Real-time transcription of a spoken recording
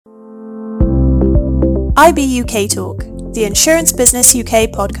IB UK Talk, the Insurance Business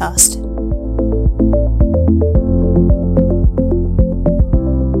UK podcast.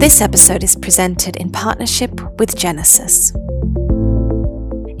 This episode is presented in partnership with Genasys.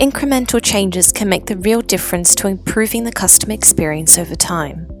 Incremental changes can make the real difference to improving the customer experience over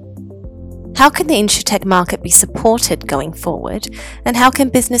time. How can the insurtech market be supported going forward, and how can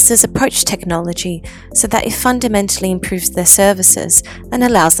businesses approach technology so that it fundamentally improves their services and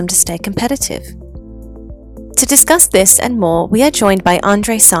allows them to stay competitive? To discuss this and more, we are joined by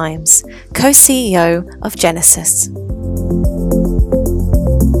André Symes, co-CEO of Genasys.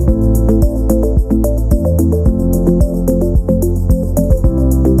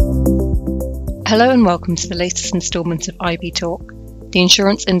 Hello and welcome to the latest instalment of IB Talk, the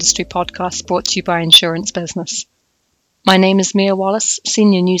insurance industry podcast brought to you by Insurance Business. My name is Mia Wallace,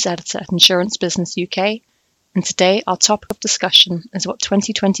 Senior News Editor at Insurance Business UK, and today our topic of discussion is what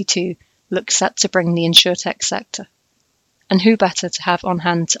 2022 looks set to bring the insurtech sector. And who better to have on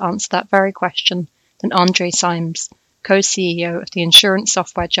hand to answer that very question than André Symes, co-CEO of the insurance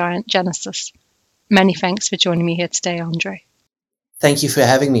software giant Genasys. Many thanks for joining me here today, André. Thank you for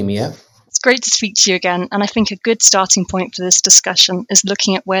having me, Mia. It's great to speak to you again, and I think a good starting point for this discussion is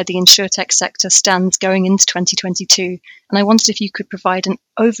looking at where the insurtech sector stands going into 2022, and I wondered if you could provide an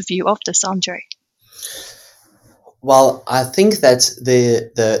overview of this, André. Well, I think that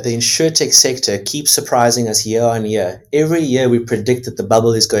the insurtech sector keeps surprising us year on year. Every year we predict that the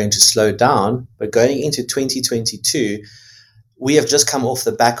bubble is going to slow down, but going into 2022, we have just come off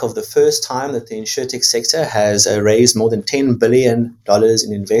the back of the first time that the insurtech sector has raised more than $10 billion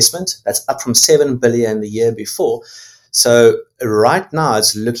in investment. That's up from $7 billion the year before. So right now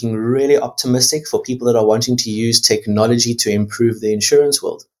it's looking really optimistic for people that are wanting to use technology to improve the insurance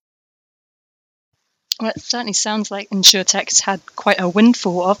world. Well, it certainly sounds like insurtech's had quite a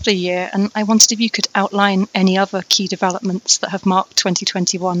windfall of the year, and I wondered if you could outline any other key developments that have marked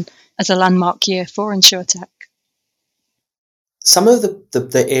 2021 as a landmark year for insurtech. Some of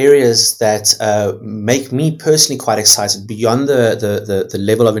the areas that make me personally quite excited beyond the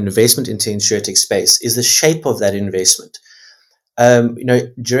level of investment into insurtech space is the shape of that investment.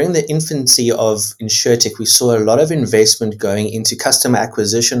 During the infancy of insurtech, we saw a lot of investment going into customer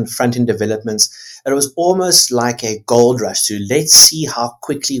acquisition, front-end developments. And it was almost like a gold rush to let's see how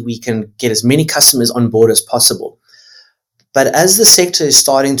quickly we can get as many customers on board as possible. But as the sector is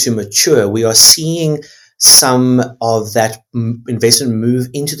starting to mature, we are seeing some of that investment move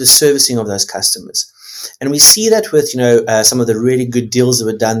into the servicing of those customers. And we see that with, some of the really good deals that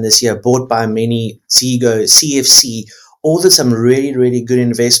were done this year, bought by many, Zigo, CFC, all of some really, really good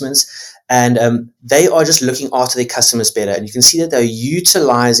investments. And they are just looking after their customers better. And you can see that they're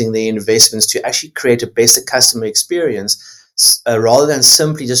utilizing their investments to actually create a better customer experience rather than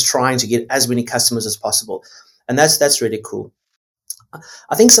simply just trying to get as many customers as possible. And that's really cool.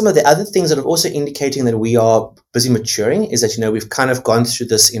 I think some of the other things that are also indicating that we are busy maturing is that, we've kind of gone through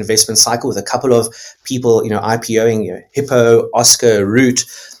this investment cycle with a couple of people, IPOing, Hippo, Oscar, Root,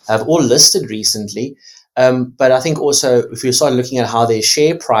 have all listed recently. But I think also if you start looking at how their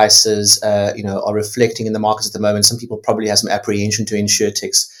share prices, are reflecting in the markets at the moment, some people probably have some apprehension to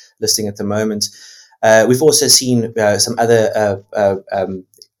insurtechs listing at the moment. We've also seen some other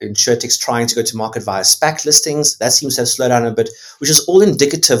insurtechs trying to go to market via SPAC listings. That seems to have slowed down a bit, which is all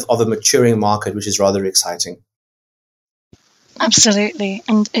indicative of a maturing market, which is rather exciting. Absolutely.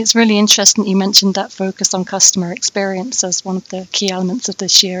 And it's really interesting that you mentioned that focus on customer experience as one of the key elements of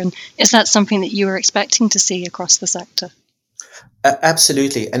this year. And is that something that you were expecting to see across the sector?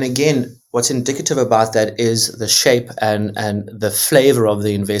 Absolutely. And again, what's indicative about that is the shape and the flavor of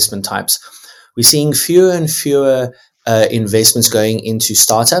the investment types. We're seeing fewer and fewer investments going into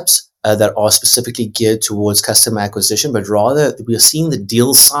startups that are specifically geared towards customer acquisition, but rather we are seeing the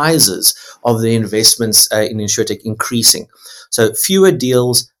deal sizes of the investments in insurtech increasing. So fewer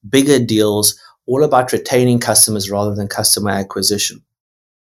deals, bigger deals, all about retaining customers rather than customer acquisition.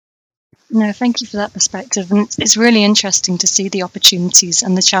 No, thank you for that perspective. And it's really interesting to see the opportunities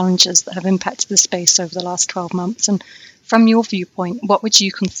and the challenges that have impacted the space over the last 12 months. And from your viewpoint, what would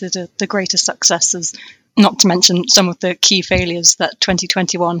you consider the greatest successes, not to mention some of the key failures that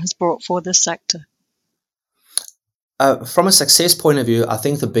 2021 has brought for this sector? From a success point of view, I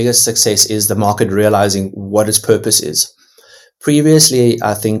think the biggest success is the market realizing what its purpose is. Previously,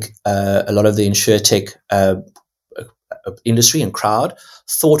 I think a lot of the insurtech industry and crowd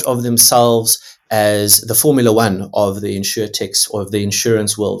thought of themselves as the Formula One of the insurtechs or of the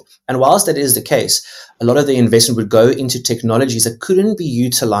insurance world. And whilst that is the case, a lot of the investment would go into technologies that couldn't be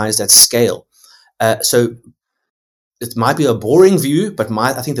utilized at scale. So it might be a boring view, but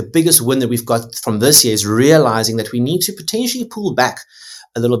I think the biggest win that we've got from this year is realizing that we need to potentially pull back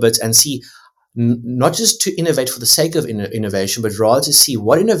a little bit and see not just to innovate for the sake of innovation, but rather to see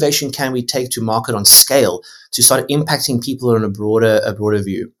what innovation can we take to market on scale to start impacting people on a broader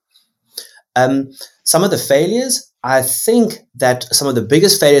view. Some of the failures, I think that some of the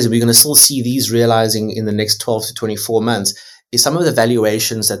biggest failures, we're going to still see these realizing in the next 12 to 24 months, is some of the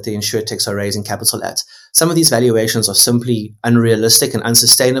valuations that the insurtechs are raising capital at. Some of these valuations are simply unrealistic and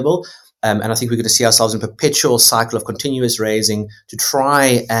unsustainable. And I think we're going to see ourselves in a perpetual cycle of continuous raising to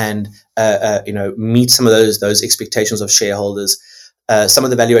try and meet some of those expectations of shareholders. Some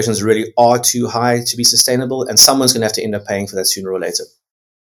of the valuations really are too high to be sustainable, and someone's going to have to end up paying for that sooner or later.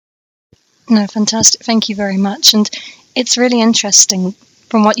 No, fantastic. Thank you very much. And it's really interesting.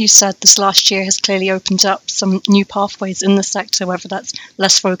 From what you said, this last year has clearly opened up some new pathways in the sector, whether that's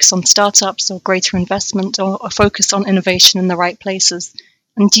less focus on startups or greater investment or a focus on innovation in the right places.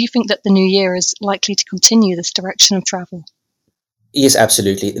 And do you think that the new year is likely to continue this direction of travel? Yes,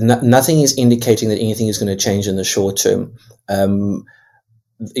 absolutely. Nothing is indicating that anything is going to change in the short term. And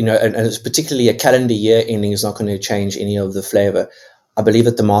it's particularly a calendar year ending is not going to change any of the flavor. I believe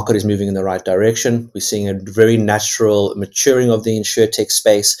that the market is moving in the right direction. We're seeing a very natural maturing of the insurtech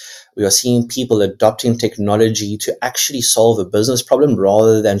space. We are seeing people adopting technology to actually solve a business problem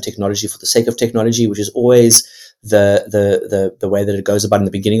rather than technology for the sake of technology, which is always the way that it goes about in the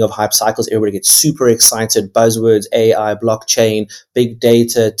beginning of hype cycles. Everybody gets super excited, buzzwords, AI, blockchain, big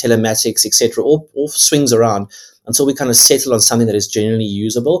data, telematics, etc. All swings around until we kind of settle on something that is genuinely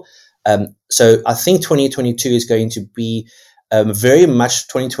usable. So I think 2022 is going to be very much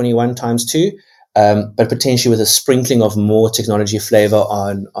 2021 times 2, but potentially with a sprinkling of more technology flavor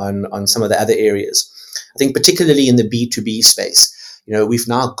on some of the other areas. I think particularly in the B2B space, we've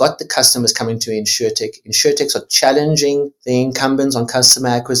now got the customers coming to insurtech. Insurtechs are challenging the incumbents on customer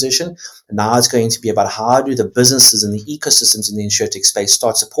acquisition. And now it's going to be about how do the businesses and the ecosystems in the insurtech space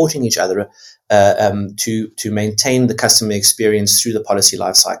start supporting each other to maintain the customer experience through the policy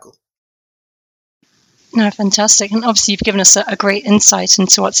lifecycle. No, fantastic. And obviously, you've given us a great insight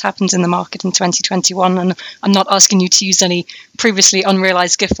into what's happened in the market in 2021. And I'm not asking you to use any previously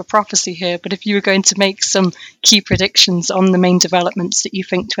unrealized gift for prophecy here, but if you were going to make some key predictions on the main developments that you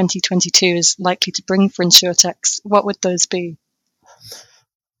think 2022 is likely to bring for insurtechs, what would those be?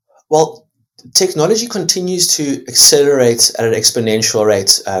 Well, technology continues to accelerate at an exponential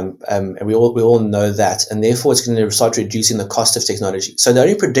rate, and we all know that, and therefore it's going to start reducing the cost of technology. So the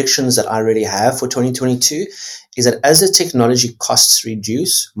only predictions that I really have for 2022 is that as the technology costs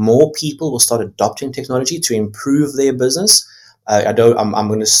reduce, more people will start adopting technology to improve their business. I'm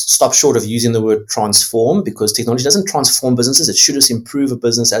going to stop short of using the word transform, because technology doesn't transform businesses. It should just improve a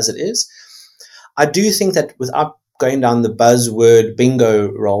business as it is. I do think that without going down the buzzword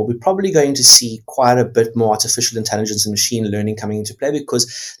bingo role, we're probably going to see quite a bit more artificial intelligence and machine learning coming into play,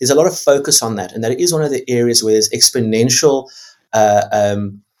 because there's a lot of focus on that. And that is one of the areas where there's exponential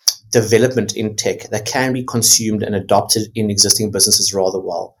development in tech that can be consumed and adopted in existing businesses rather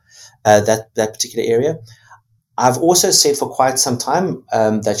well. That particular area. I've also said for quite some time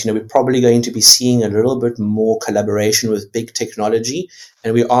that we're probably going to be seeing a little bit more collaboration with big technology,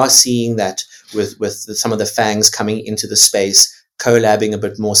 and we are seeing that with some of the FANGs coming into the space, collabing a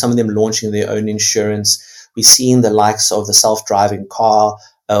bit more, some of them launching their own insurance. We're seeing the likes of the self-driving car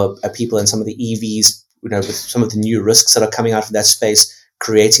people and some of the EVs, with some of the new risks that are coming out of that space,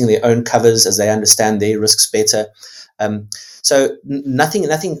 creating their own covers as they understand their risks better. So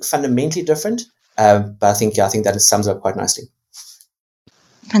nothing fundamentally different, but I think that sums up quite nicely.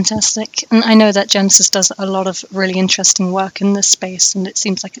 Fantastic. And I know that Genasys does a lot of really interesting work in this space, and it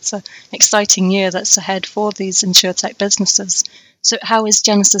seems like it's an exciting year that's ahead for these insurtech businesses. So how is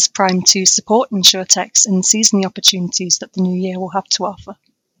Genasys primed to support insurtechs in seizing the opportunities that the new year will have to offer?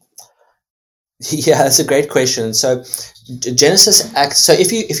 Yeah, that's a great question. So Genasys acts, so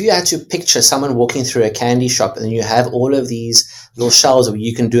if you had to picture someone walking through a candy shop and you have all of these little shelves where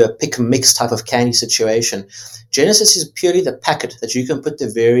you can do a pick and mix type of candy situation, Genasys is purely the packet that you can put the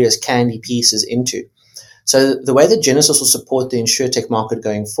various candy pieces into. So the way that Genasys will support the insurtech market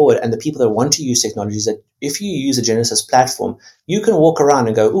going forward, and the people that want to use technology, is that if you use a Genasys platform, you can walk around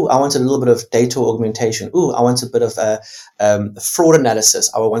and go, "Ooh, I want a little bit of data augmentation. Ooh, I want a bit of fraud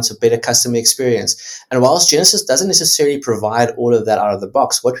analysis. I want a better customer experience." And whilst Genasys doesn't necessarily provide all of that out of the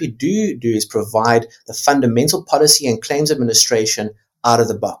box, what we do is provide the fundamental policy and claims administration out of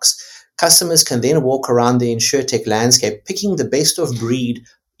the box. Customers can then walk around the insurtech landscape, picking the best of breed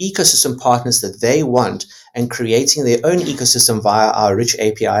ecosystem partners that they want and creating their own ecosystem via our rich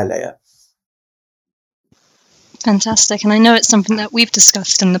API layer. Fantastic. And I know it's something that we've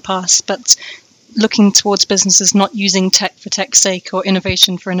discussed in the past, but looking towards businesses not using tech for tech's sake or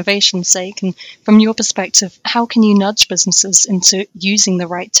innovation for innovation's sake. And from your perspective, how can you nudge businesses into using the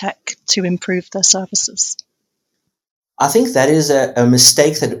right tech to improve their services? I think that is a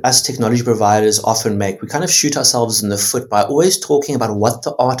mistake that us technology providers often make. We kind of shoot ourselves in the foot by always talking about what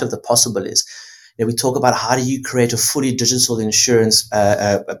the art of the possible is. We talk about how do you create a fully digital insurance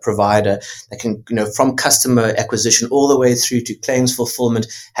provider that can, from customer acquisition all the way through to claims fulfillment,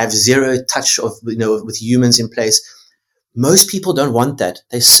 have zero touch of, with humans in place. Most people don't want that.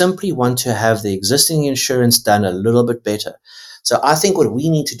 They simply want to have the existing insurance done a little bit better. So I think what we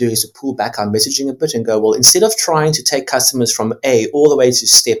need to do is to pull back our messaging a bit and go, well, instead of trying to take customers from A all the way to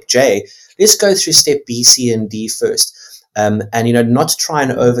step J, let's go through step B, C, and D first. And not try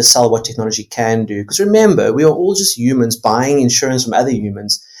and oversell what technology can do. Because remember, we are all just humans buying insurance from other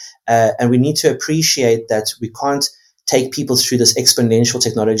humans. And we need to appreciate that we can't take people through this exponential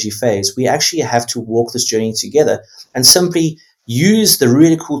technology phase. We actually have to walk this journey together and simply use the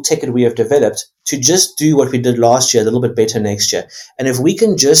really cool tech that we have developed to just do what we did last year a little bit better next year. And if we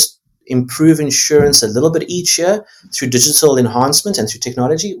can just improve insurance a little bit each year through digital enhancement and through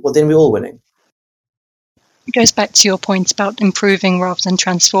technology, well, then we're all winning. It goes back to your point about improving rather than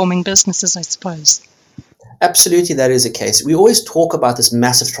transforming businesses, I suppose. Absolutely, that is the case. We always talk about this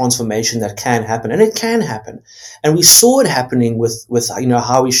massive transformation that can happen, and it can happen. And we saw it happening with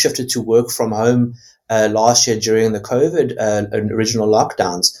how we shifted to work from home last year during the COVID original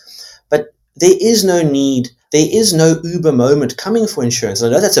lockdowns. But there is no Uber moment coming for insurance.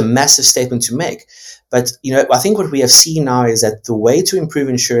 And I know that's a massive statement to make, but I think what we have seen now is that the way to improve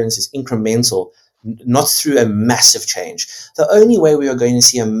insurance is incremental, not through a massive change. The only way we are going to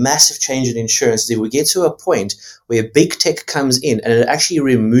see a massive change in insurance is if we get to a point where big tech comes in and it actually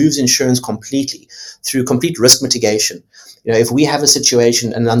removes insurance completely through complete risk mitigation. If we have a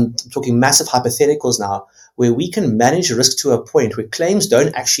situation, and I'm talking massive hypotheticals now, where we can manage risk to a point where claims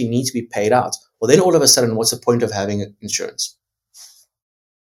don't actually need to be paid out, well, then all of a sudden, what's the point of having insurance?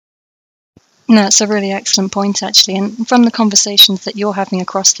 No, it's a really excellent point, actually. And from the conversations that you're having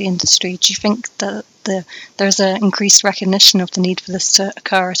across the industry, do you think that there's an increased recognition of the need for this to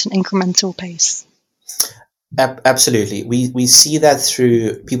occur at an incremental pace? Absolutely. We see that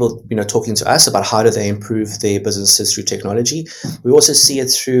through people, talking to us about how do they improve their businesses through technology. We also see it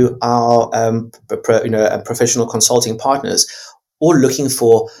through our, professional consulting partners, all looking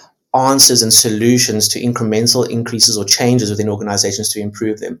for answers and solutions to incremental increases or changes within organizations to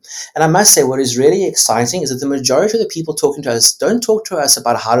improve them. And I must say, what is really exciting is that the majority of the people talking to us don't talk to us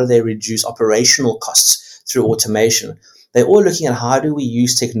about how do they reduce operational costs through automation. They're all looking at how do we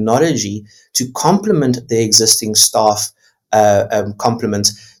use technology to complement the existing staff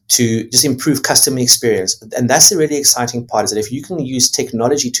complement to just improve customer experience. And that's the really exciting part, is that if you can use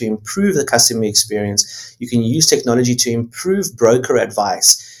technology to improve the customer experience, you can use technology to improve broker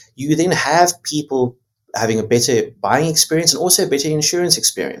advice, you then have people having a better buying experience and also a better insurance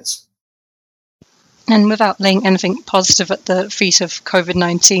experience. And without laying anything positive at the feet of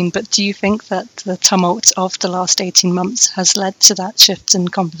COVID-19, but do you think that the tumult of the last 18 months has led to that shift in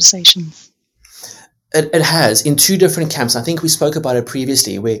conversations? It has, in two different camps. I think we spoke about it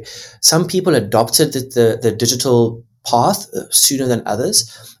previously, where some people adopted the digital path sooner than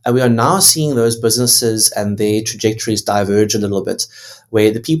others. And we are now seeing those businesses and their trajectories diverge a little bit,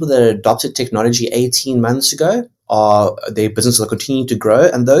 where the people that adopted technology 18 months ago, their businesses are continuing to grow,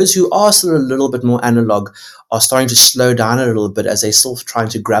 and those who are still a little bit more analog are starting to slow down a little bit as they're still trying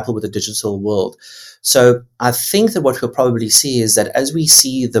to grapple with the digital world. So I think that what we'll probably see is that as we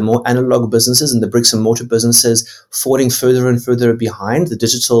see the more analog businesses and the bricks and mortar businesses falling further and further behind the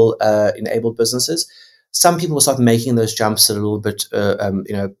digital enabled businesses, some people will start making those jumps a little bit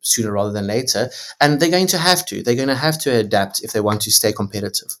sooner rather than later, and they're going to have to. They're going to have to adapt if they want to stay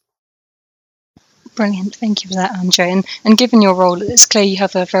competitive. Brilliant. Thank you for that, André. And given your role, it's clear you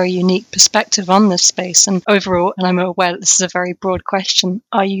have a very unique perspective on this space. And overall, and I'm aware this is a very broad question,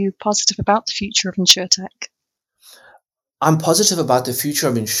 are you positive about the future of insurtech? I'm positive about the future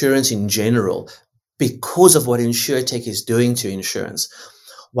of insurance in general because of what insurtech is doing to insurance.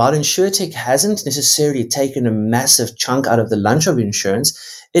 While insurtech hasn't necessarily taken a massive chunk out of the lunch of insurance,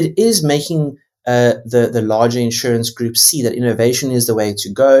 it is making the larger insurance groups see that innovation is the way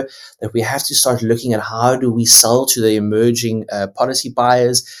to go, that we have to start looking at how do we sell to the emerging policy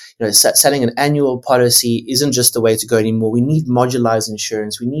buyers. selling an annual policy isn't just the way to go anymore. We need modularized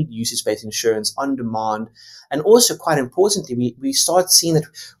insurance. We need usage-based insurance on demand. And also, quite importantly, we start seeing that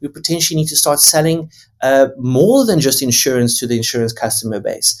we potentially need to start selling more than just insurance to the insurance customer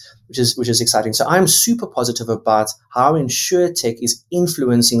base, which is exciting. So I'm super positive about how insurtech is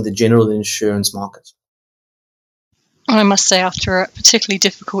influencing the general insurance market. And I must say, after a particularly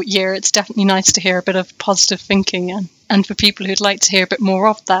difficult year, it's definitely nice to hear a bit of positive thinking. And for people who'd like to hear a bit more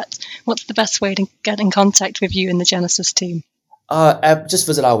of that, what's the best way to get in contact with you and the Genasys team? Just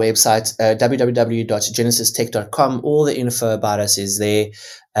visit our website, www.genasystech.com. All the info about us is there,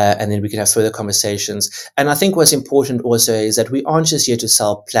 and then we can have further conversations. And I think what's important also is that we aren't just here to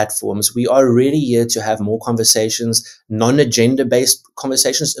sell platforms. We are really here to have more conversations, non-agenda-based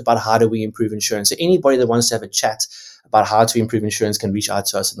conversations about how do we improve insurance. So anybody that wants to have a chat about how to improve insurance can reach out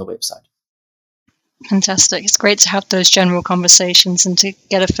to us on the website. Fantastic. It's great to have those general conversations and to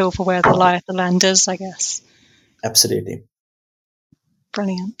get a feel for where the lie of the land is, I guess. Absolutely.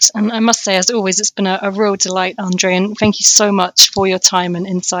 Brilliant. And I must say, as always, it's been a real delight, André, and thank you so much for your time and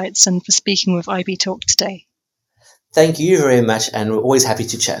insights and for speaking with IB Talk today. Thank you very much, and we're always happy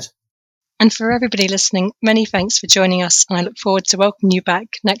to chat. And for everybody listening, many thanks for joining us, and I look forward to welcoming you back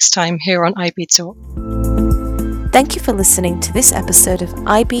next time here on IB Talk. Thank you for listening to this episode of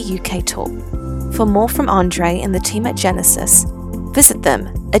IB UK Talk. For more from André and the team at Genasys, visit them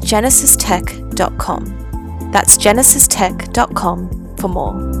at genasystech.com. That's genasystech.com for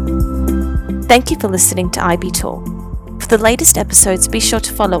more. Thank you for listening to IB Talk. For the latest episodes, be sure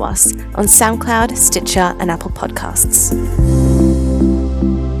to follow us on SoundCloud, Stitcher, and Apple Podcasts.